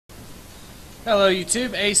Hello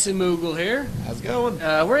YouTube, Ace and Moogle here. How's it going?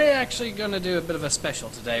 We're actually going to do a bit of a special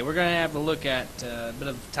today. We're going to have a look at a bit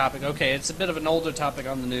of a topic. Okay, it's a bit of an older topic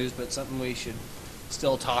on the news, but something we should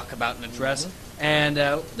still talk about and address. And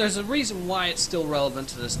there's a reason why it's still relevant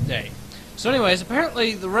to this day. So anyways,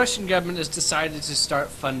 apparently the Russian government has decided to start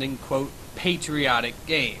funding, quote, patriotic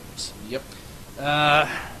games. Yep.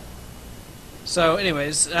 So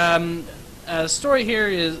anyways, the story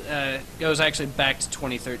here goes actually back to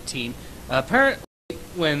 2013. Apparently,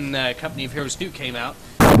 when Company of Heroes 2 came out,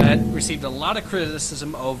 it received a lot of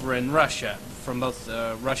criticism over in Russia, from both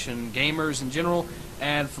Russian gamers in general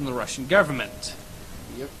and from the Russian government.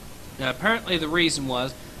 Yep. Apparently, the reason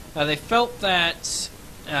was they felt that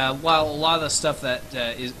while a lot of the stuff that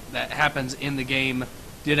happens in the game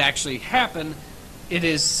did actually happen, they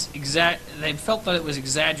felt that it was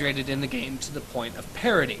exaggerated in the game to the point of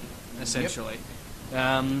parody, essentially.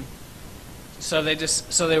 Yep. So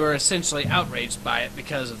they were essentially outraged by it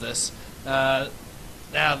because of this.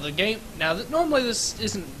 Normally this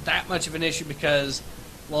isn't that much of an issue because,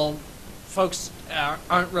 well, folks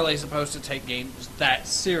aren't really supposed to take games that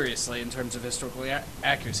seriously in terms of historical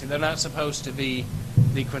accuracy. They're not supposed to be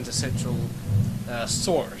the quintessential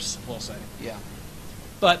source, we'll say. Yeah.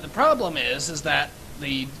 But the problem is that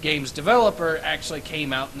the game's developer actually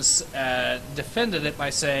came out and defended it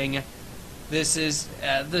by saying, This is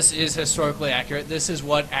historically accurate. This is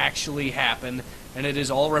what actually happened, and it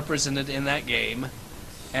is all represented in that game.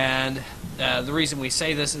 And the reason we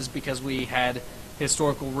say this is because we had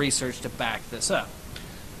historical research to back this up.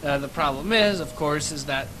 The problem is, of course, is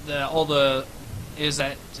that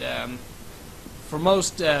for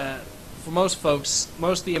most folks,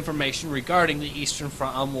 most of the information regarding the Eastern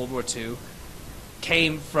Front on World War II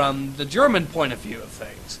came from the German point of view of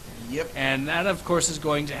things. Yep. And that, of course, is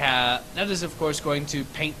going to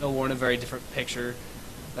paint the war in a very different picture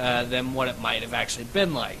than what it might have actually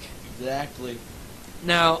been like. Exactly.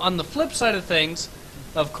 Now, on the flip side of things,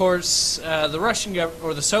 of course, the Russian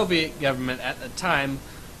or the Soviet government at the time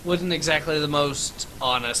wasn't exactly the most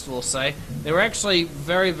honest, we'll say. They were actually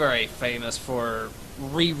very, very famous for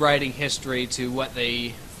rewriting history to what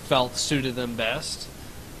they felt suited them best.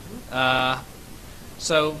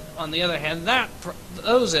 So, on the other hand,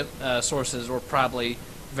 those sources were probably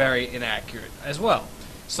very inaccurate as well.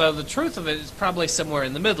 So the truth of it is probably somewhere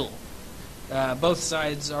in the middle. Both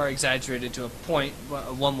sides are exaggerated to a point,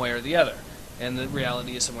 one way or the other, and the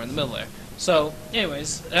reality is somewhere in the middle there. So,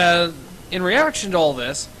 anyways, in reaction to all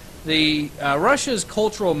this, Russia's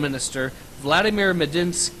cultural minister, Vladimir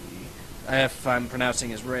Medinsky, if I'm pronouncing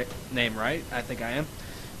his name right, I think I am,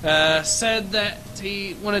 said that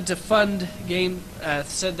he wanted to fund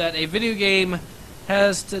said that a video game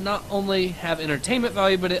has to not only have entertainment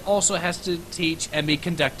value, but it also has to teach and be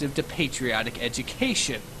conducive to patriotic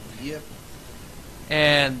education. Yep.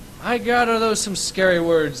 And my God, are those some scary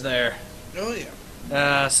words there. Oh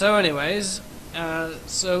yeah. So anyways,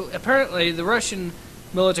 so apparently the Russian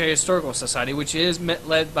Military Historical Society, which is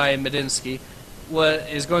led by Medinsky,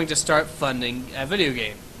 is going to start funding video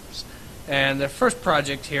games. And their first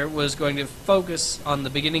project here was going to focus on the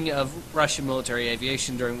beginning of Russian military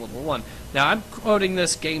aviation during World War I. Now, I'm quoting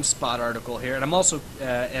this GameSpot article here, and I'm also,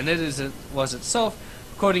 and was itself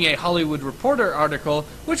quoting a Hollywood Reporter article,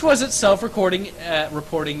 which was itself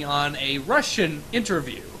reporting on a Russian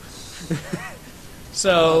interview.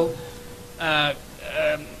 So,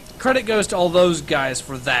 credit goes to all those guys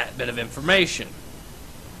for that bit of information.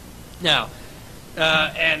 Now,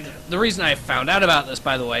 and the reason I found out about this,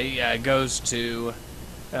 by the way, goes to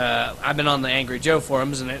I've been on the Angry Joe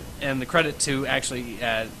forums, and the credit to actually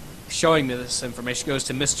showing me this information goes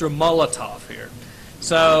to Mr. Molotov here.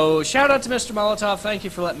 So shout out to Mr. Molotov. Thank you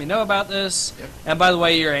for letting me know about this. Yep. And by the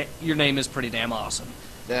way, your name is pretty damn awesome.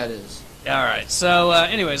 That is. All right. So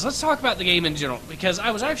anyways, let's talk about the game in general, because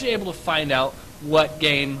I was actually able to find out what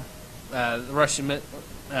game the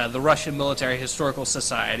Russian Military Historical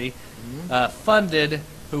Society funded,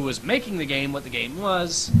 who was making the game, what the game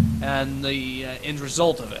was, and the end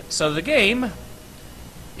result of it. So the game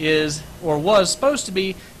was supposed to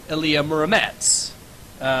be Ilya Muromets.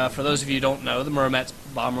 For those of you who don't know, the Muromets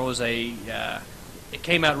bomber was it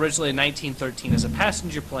came out originally in 1913 as a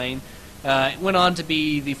passenger plane. It went on to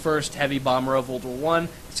be the first heavy bomber of World War I.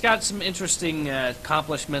 It's got some interesting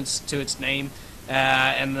accomplishments to its name.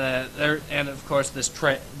 And of course the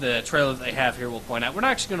trailer that they have here will point out. We're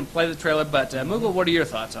not actually going to play the trailer, but Moogle, what are your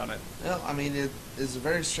thoughts on it? Well, I mean, it is a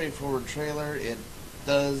very straightforward trailer. It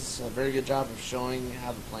does a very good job of showing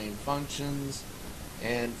how the plane functions,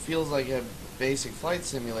 and feels like a basic flight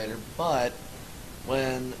simulator. But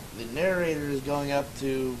when the narrator is going up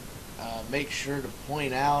to make sure to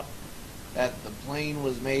point out that the plane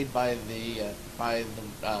was made by the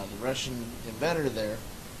Russian inventor there,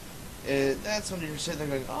 that's when you're sitting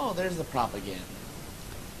there going, oh, there's the propaganda.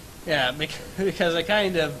 Yeah, because they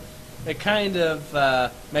kind of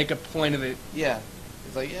make a point of it. Yeah.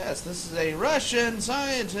 It's like, yes, this is a Russian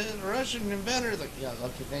scientist, a Russian inventor. It's like, yeah,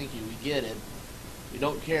 okay, thank you, we get it. We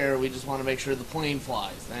don't care, we just want to make sure the plane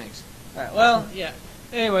flies. Thanks. All right, well, yeah.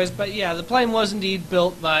 Anyways, but yeah, the plane was indeed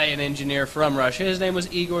built by an engineer from Russia. His name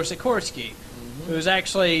was Igor Sikorsky, who was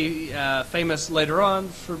actually famous later on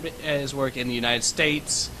for his work in the United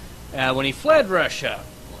States when he fled Russia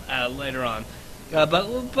later on.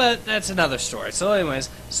 But that's another story. So anyways,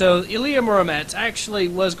 so Ilya Muromets actually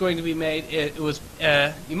was going to be made. It was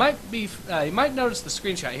you might notice the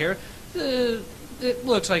screenshot here. It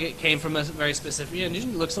looks like it came from a very specific engine.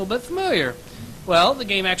 It looks a little bit familiar. Well, the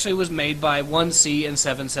game actually was made by 1C and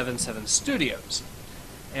 777 Studios.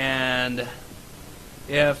 And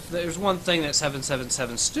if there's one thing that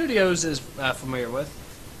 777 Studios is familiar with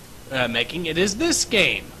making, it is this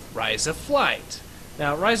game, Rise of Flight.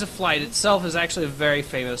 Now, Rise of Flight itself is actually a very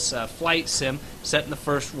famous flight sim set in the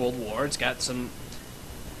First World War. It's got some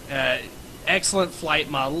excellent flight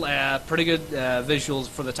model, pretty good visuals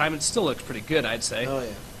for the time. It still looks pretty good, I'd say. Oh,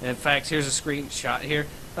 yeah. In fact, here's a screenshot here.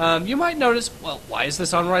 You might notice, well, why is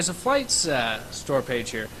this on Rise of Flight's store page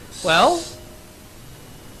here? Well,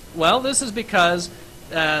 this is because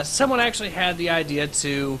someone actually had the idea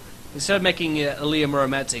to, instead of making Ilya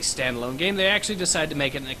Muromets a standalone game, they actually decided to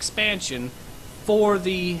make it an expansion for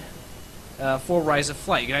the for Rise of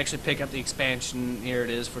Flight. You can actually pick up the expansion. Here it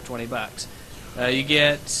is for $20. You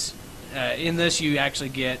get in this. You actually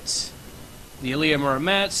get the Ilya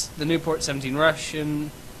Muromets, the Newport 17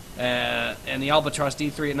 Russian, and the Albatross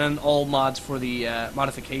D3, and then all mods for the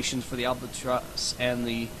modifications for the Albatross and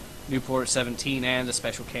the Newport 17, and the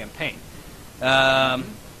special campaign.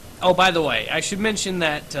 Oh, by the way, I should mention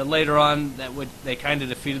that later on they kind of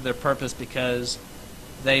defeated their purpose because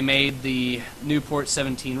they made the Newport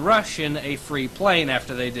 17 Russian a free plane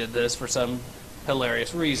after they did this for some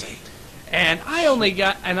hilarious reason. And I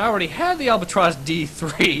already had the Albatross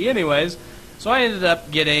D3 anyways, so I ended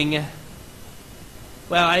up getting,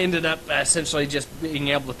 well, I ended up essentially just being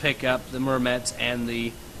able to pick up the Muromets and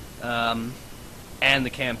the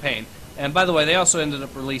campaign. And by the way, they also ended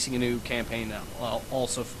up releasing a new campaign, they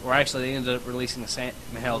ended up releasing the San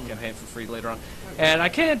Miguel campaign for free later on. And I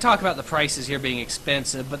can't talk about the prices here being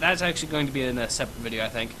expensive, but that's actually going to be in a separate video, I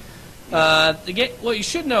think. What you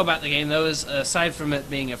should know about the game, though, is aside from it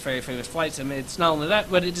being a very famous flight sim, it's not only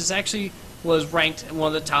that, but it is actually was ranked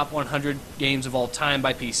one of the top 100 games of all time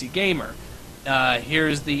by PC Gamer.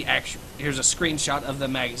 Here's a screenshot of the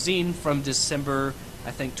magazine from December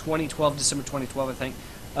 2012, I think,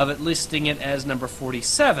 of it listing it as number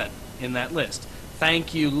 47 in that list.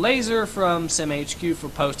 Thank you, Laser from SimHQ, for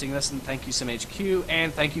posting this, and thank you, SimHQ,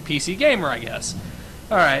 and thank you, PC Gamer, I guess.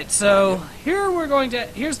 All right, so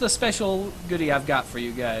here's the special goodie I've got for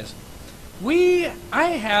you guys.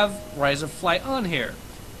 I have Rise of Flight on here.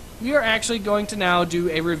 We are actually going to now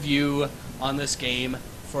do a review on this game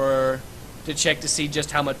to check to see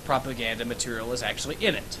just how much propaganda material is actually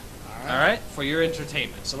in it. All right, for your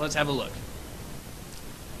entertainment. So let's have a look.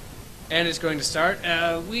 And it's going to start.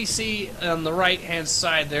 We see on the right-hand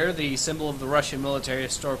side there the symbol of the Russian Military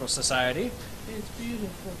Historical Society. It's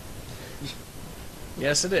beautiful.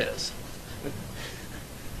 Yes, it is.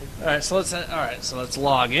 All right, so let's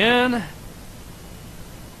log in,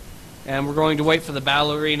 and we're going to wait for the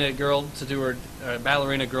ballerina girl to do her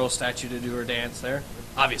ballerina girl statue to do her dance there.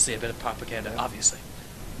 Obviously, a bit of propaganda. Obviously.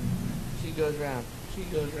 She goes round. She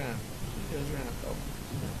goes round. She goes round. Oh.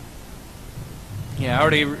 Yeah, I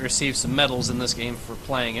already received some medals in this game for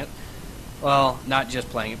playing it. Well, not just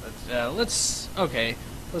playing it, but let's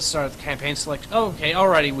start the campaign selection. Okay,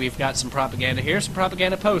 alrighty, we've got some propaganda here, some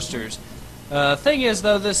propaganda posters. Thing is,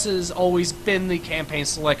 though, this has always been the campaign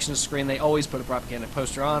selection screen. They always put a propaganda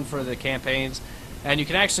poster on for the campaigns, and you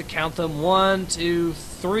can actually count them 1, 2,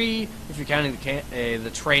 3, if you're counting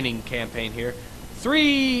the training campaign here.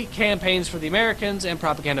 3 campaigns for the Americans and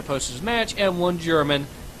propaganda posters match, and 1 German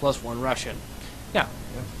plus 1 Russian. Now,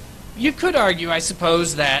 you could argue, I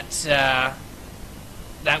suppose, that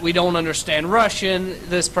we don't understand Russian.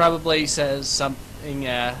 This probably says something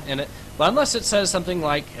in it. But unless it says something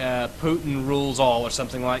like Putin rules all or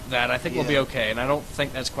something like that, I think we'll be okay. And I don't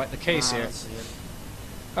think that's quite the case here.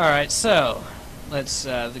 All right, so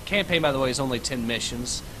the campaign, by the way, is only 10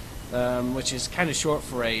 missions, which is kind of short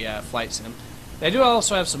for a flight sim. They do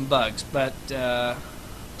also have some bugs, but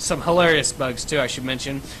some hilarious bugs, too, I should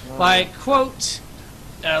mention. Like, quote,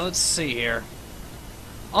 let's see here.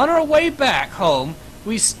 On our way back home,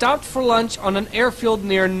 We stopped for lunch on an airfield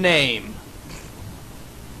near Name.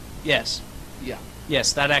 Yes. Yeah.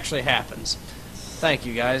 Yes, that actually happens. Thank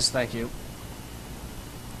you, guys. Thank you.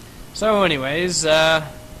 So, anyways,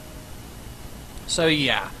 so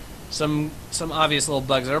yeah, some obvious little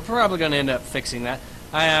bugs that are probably going to end up fixing that.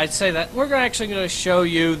 I'd say that we're actually going to show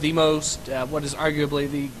you the most, what is arguably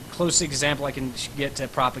the closest example I can get to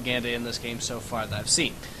propaganda in this game so far that I've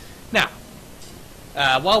seen. Now,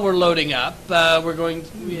 while we're loading up, we're going.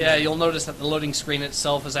 You'll notice that the loading screen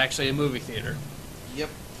itself is actually a movie theater. Yep.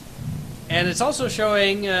 And it's also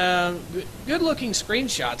showing good-looking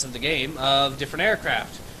screenshots of the game of different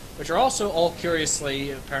aircraft, which are also all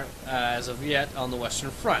curiously, as of yet, on the Western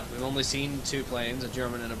Front. We've only seen 2 planes, a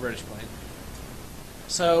German and a British plane.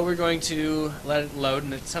 So we're going to let it load,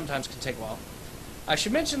 and it sometimes can take a while. I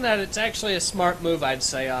should mention that it's actually a smart move, I'd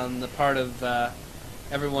say, on the part of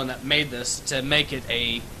everyone that made this to make it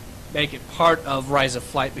part of Rise of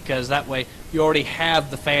Flight, because that way you already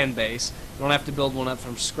have the fan base. You don't have to build one up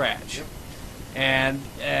from scratch. Yep. And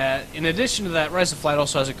in addition to that, Rise of Flight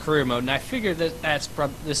also has a career mode, and I figure that this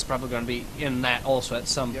is probably going to be in that also at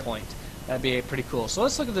some point. That'd be pretty cool. So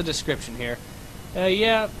let's look at the description here.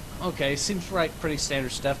 Yeah, okay, seems right, pretty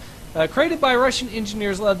standard stuff. Created by Russian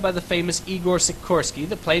engineers led by the famous Igor Sikorsky,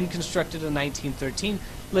 the plane constructed in 1913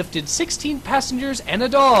 lifted 16 passengers and a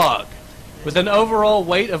dog, with an overall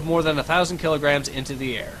weight of more than 1,000 kilograms into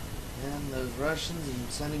the air. And those Russians and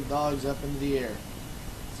sending dogs up into the air.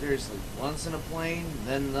 Seriously, once in a plane,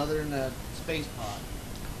 then another in a space pod.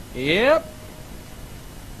 Yep.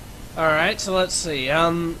 All right, so let's see.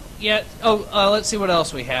 Let's see what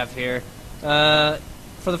else we have here.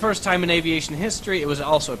 For the first time in aviation history, it was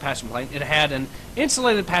also a passenger plane. It had an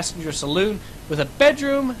insulated passenger saloon with a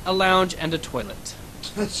bedroom, a lounge, and a toilet.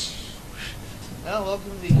 Well,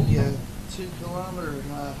 welcome to the 2-kilometer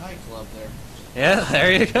hike club there. Yeah,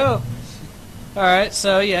 there you go. All right,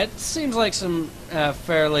 so yeah, it seems like some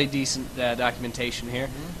fairly decent documentation here.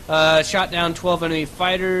 Shot down 12 enemy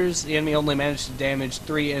fighters. The enemy only managed to damage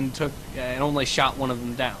 3 and only shot 1 of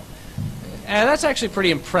them down. And that's actually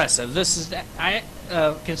pretty impressive. This is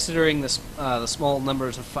considering the small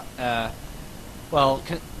numbers of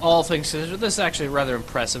all things considered, this is actually rather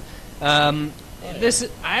impressive. Now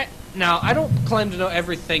I don't claim to know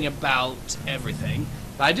everything about everything,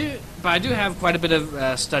 but I do have quite a bit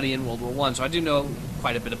of study in World War I, so I do know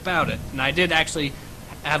quite a bit about it. And I did actually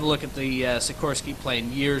have a look at the Sikorsky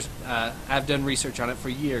plane years. I've done research on it for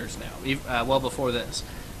years now, well before this.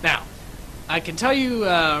 Now, I can tell you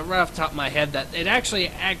right off the top of my head that it actually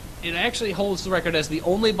holds the record as the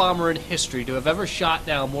only bomber in history to have ever shot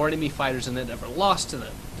down more enemy fighters than it ever lost to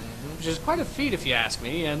them, which is quite a feat if you ask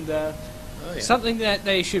me, and something that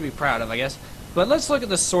they should be proud of, I guess. But let's look at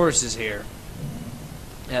the sources here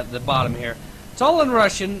at the bottom here. It's all in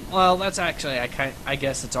Russian. Well, that's actually, I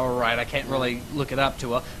guess it's all right. I can't really look it up too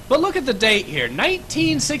well. But look at the date here,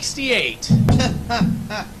 1968.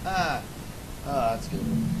 Oh, that's good.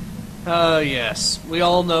 Yes. We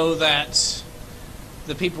all know that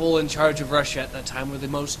the people in charge of Russia at that time were the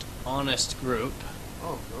most honest group.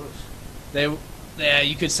 Oh, of course.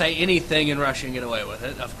 You could say anything in Russia and get away with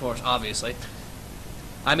it, of course, obviously.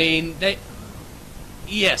 I mean, they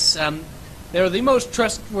were the most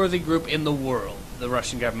trustworthy group in the world, the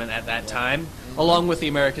Russian government at that time, along with the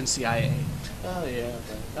American CIA. Oh, yeah.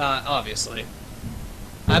 Okay. Obviously.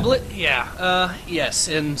 I believe, yes,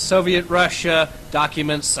 in Soviet Russia,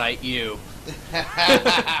 documents cite you. We're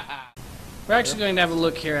actually going to have a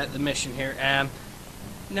look here at the mission here.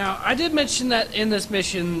 Now, I did mention that in this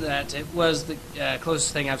mission that it was the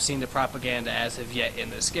closest thing I've seen to propaganda as of yet in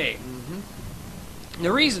this game.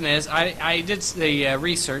 The reason is, I did the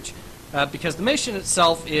research, because the mission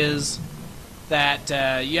itself is that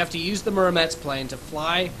you have to use the Muromets plane to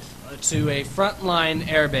fly to a frontline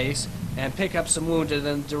airbase and pick up some wounded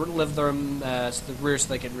and deliver them to the rear so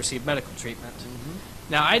they can receive medical treatment.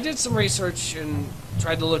 Now, I did some research and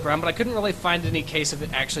tried to look around, but I couldn't really find any case of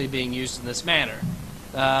it actually being used in this manner.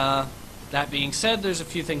 That being said, there's a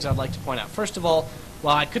few things I'd like to point out. First of all,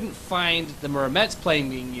 while I couldn't find the Muromets plane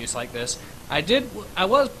being used like this, I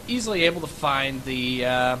was easily able to find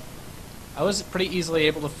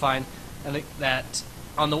that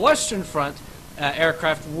on the Western Front,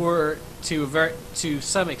 aircraft were to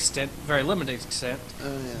some extent, very limited extent,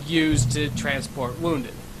 used to transport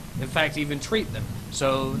wounded. In fact, even treat them.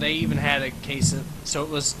 So they even had a case of, so it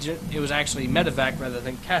was actually medevac rather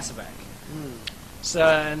than casevac. So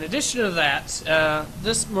in addition to that,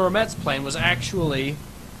 this Muromets plane was actually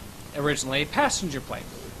originally a passenger plane.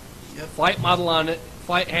 Flight model on it,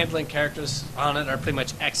 flight handling characters on it are pretty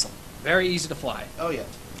much excellent. Very easy to fly. Oh yeah.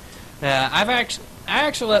 I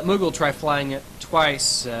actually let Moogle try flying it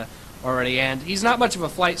twice already, and he's not much of a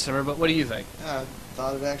flight simmer, but what do you think? I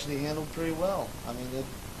thought it actually handled pretty well. I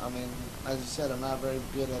mean, as you said, I'm not very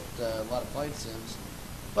good at a lot of flight sims,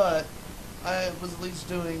 but I was at least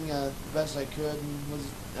doing the best I could and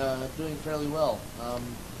was doing fairly well.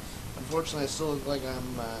 Unfortunately, I still look like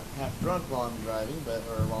I'm half drunk while I'm driving,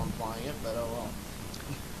 or while I'm flying it, but oh well.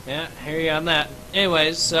 Yeah, hear you on that.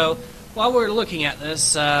 Anyways, so while we're looking at this,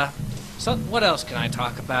 so what else can I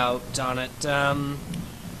talk about on it?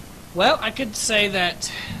 Well, I could say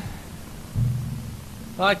that.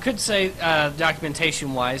 Well, I could say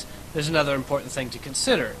documentation-wise, there's another important thing to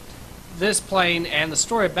consider. This plane and the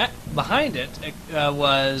story behind it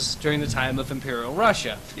was during the time of Imperial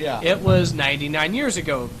Russia. Yeah. It was 99 years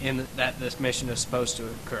ago that this mission is supposed to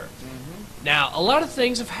occur. Mm-hmm. Now, a lot of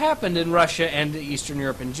things have happened in Russia and Eastern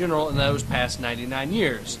Europe in general in those past 99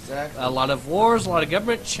 years. Exactly. A lot of wars, a lot of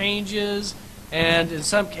government changes, and in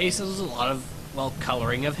some cases, a lot of, well,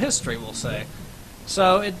 coloring of history, we'll say.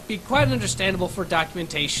 So it'd be quite understandable for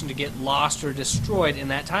documentation to get lost or destroyed in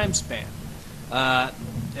that time span.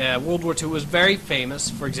 World War II was very famous,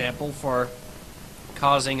 for example, for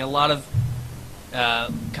causing a lot of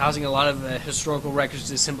historical records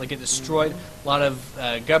to simply get destroyed, a lot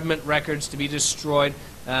of government records to be destroyed.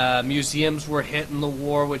 Museums were hit in the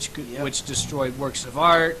war, which destroyed works of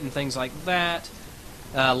art and things like that.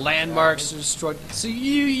 Landmarks are destroyed. So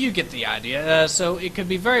you get the idea. So it could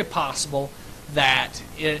be very possible that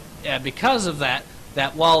because of that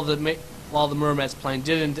while the Muromets plane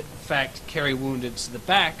did in fact carry wounded to the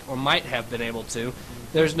back, or might have been able to,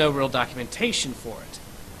 there's no real documentation for it.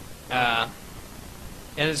 And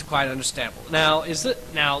it's quite understandable. Now,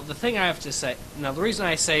 the thing I have to say, the reason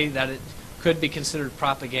I say that it could be considered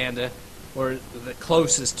propaganda, or the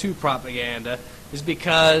closest to propaganda, is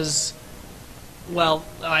because, well,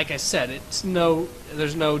 like I said,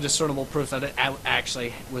 there's no discernible proof that it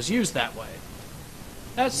actually was used that way.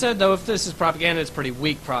 That said, though, if this is propaganda, it's pretty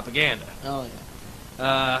weak propaganda. Oh,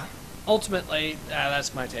 yeah. Ultimately,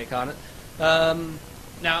 that's my take on it.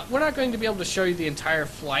 Now, we're not going to be able to show you the entire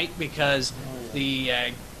flight because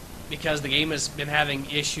the game has been having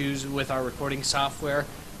issues with our recording software,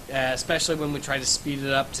 especially when we try to speed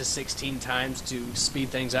it up to 16 times to speed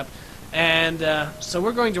things up. And so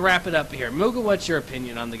we're going to wrap it up here. Moogle, what's your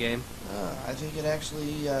opinion on the game? I think it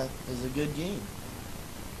actually is a good game.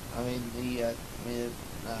 I mean,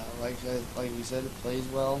 like you said, it plays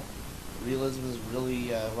well. Realism is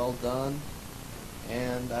really well done,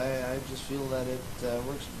 and I just feel that it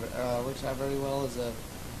works out very well as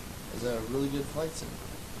a really good flight sim.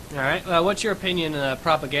 All right. What's your opinion,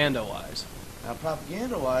 propaganda-wise? Now,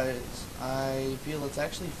 propaganda-wise, I feel it's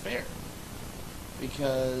actually fair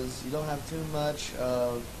because you don't have too much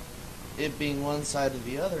of it being one side or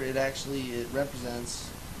the other. It represents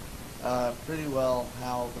pretty well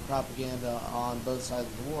how the propaganda on both sides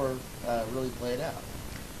of the war really played out.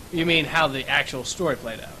 You mean how the actual story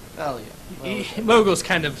played out? Oh, yeah. Well, Moogle's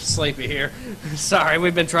kind of sleepy here. Sorry,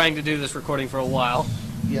 we've been trying to do this recording for a while.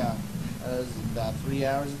 yeah. It's about 3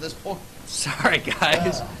 hours at this point. Sorry,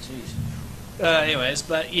 guys. Jeez. Anyways,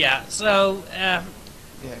 but yeah, so... Yeah,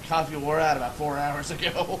 coffee wore out about 4 hours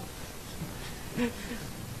ago.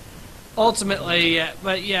 Ultimately,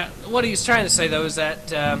 but yeah, what he's trying to say, though, is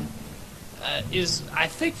that... I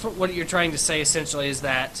think what you're trying to say, essentially, is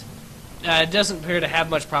that it doesn't appear to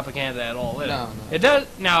have much propaganda at all. No. It does.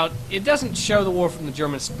 Now, it doesn't show the war from the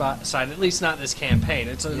German side, at least not this campaign.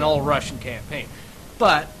 It's an all-Russian campaign.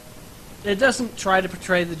 But it doesn't try to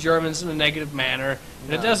portray the Germans in a negative manner,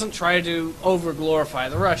 and it doesn't try to over-glorify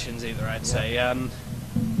the Russians either, I'd say.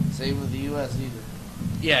 Same with the U.S. either.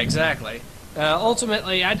 Yeah, exactly.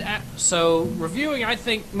 Ultimately, so reviewing, I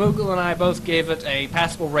think Moogle and I both gave it a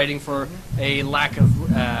passable rating for a lack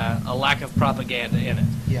of propaganda in it.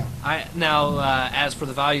 Yeah. As for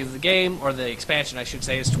the value of the game, or the expansion, I should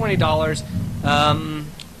say, is $20.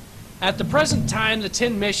 At the present time, the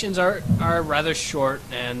 10 missions are rather short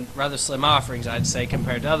and rather slim offerings, I'd say,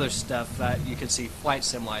 compared to other stuff that you can see flight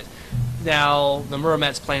sim-wise. Now, the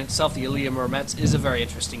Muromets plane itself, the Ilya Muromets, is a very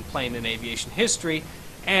interesting plane in aviation history,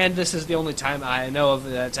 and this is the only time I know of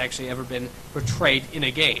that's actually ever been portrayed in a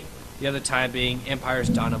game. The other time being Empire's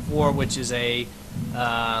Dawn of War, which is an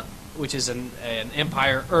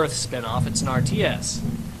Empire Earth spin-off. It's an RTS.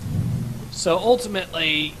 So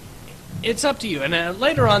ultimately, it's up to you. And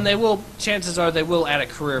later on, chances are they will add a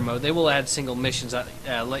career mode. They will add single missions that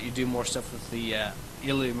let you do more stuff with the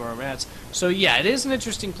Ilya Muromets. So yeah, it is an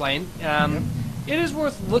interesting plane. It is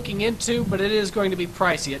worth looking into, but it is going to be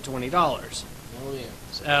pricey at $20. Oh yeah.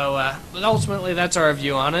 So, but ultimately, that's our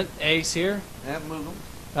view on it. Ace here. Yeah, Moogle.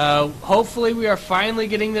 Hopefully we are finally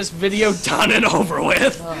getting this video done and over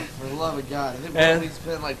with. Oh, for the love of God. I think we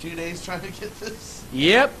spent like 2 days trying to get this.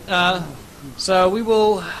 Yep. So we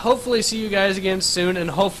will hopefully see you guys again soon, and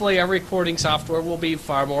hopefully our recording software will be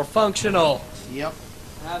far more functional. Yep.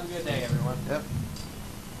 Have a good day, everyone. Yep.